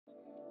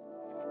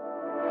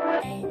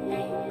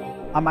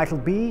I'm Mikael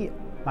B.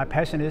 My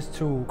passion is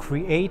to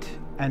create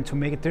and to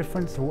make a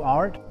difference through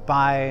art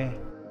by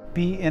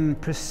being in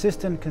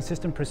persistent,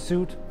 consistent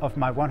pursuit of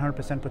my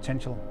 100%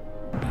 potential.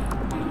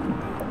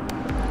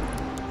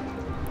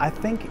 I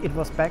think it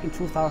was back in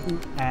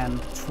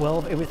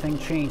 2012 everything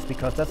changed,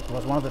 because that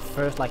was one of the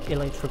first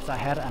LA trips I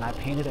had, and I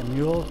painted a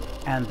mural,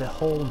 and the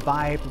whole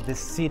vibe, the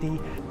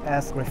city,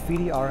 as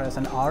graffiti or as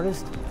an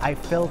artist, I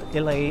felt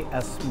LA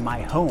as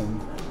my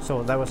home.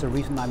 So that was the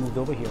reason I moved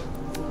over here.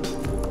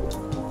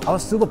 I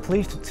was super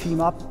pleased to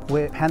team up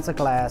with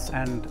PanzerGlass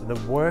and the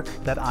work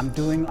that I'm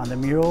doing on the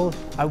mural.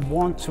 I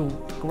want to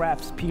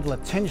grab people's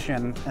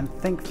attention and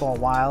think for a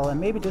while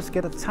and maybe just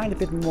get a tiny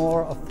bit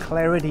more of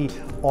clarity,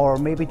 or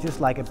maybe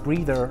just like a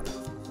breather.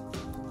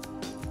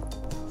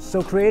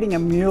 So creating a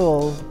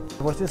mural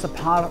was just a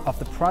part of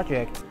the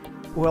project.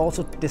 We're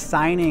also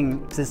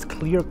designing this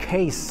clear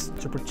case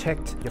to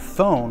protect your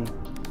phone.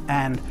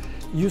 And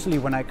usually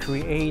when I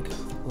create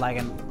like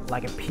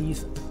a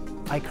piece,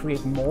 I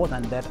create more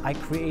than that. I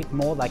create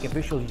more like a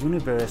visual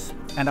universe,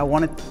 and I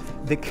wanted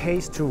the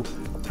case to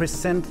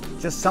present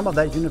just some of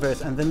that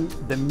universe and then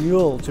the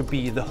mural to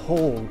be the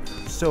whole.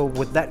 So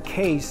with that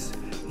case,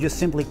 you're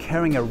simply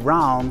carrying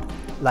around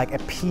like a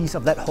piece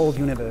of that whole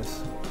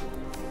universe.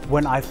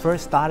 When I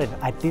first started,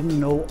 I didn't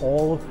know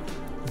all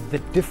the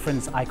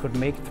difference I could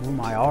make through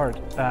my art,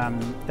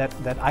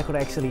 that I could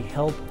actually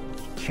help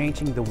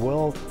changing the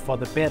world for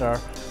the better.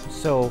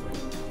 So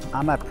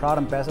I'm a proud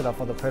ambassador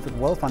for the Perfect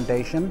World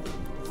Foundation,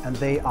 and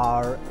they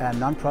are a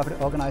non-profit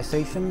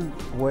organization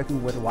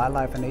working with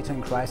wildlife and nature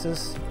in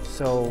crisis.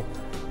 So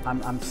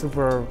I'm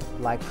super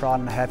proud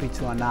and happy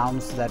to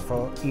announce that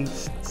for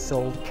each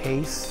sold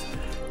case,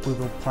 we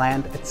will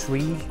plant a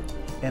tree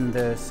in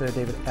the Sir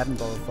David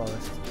Attenborough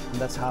Forest, and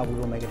that's how we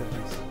will make a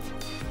difference.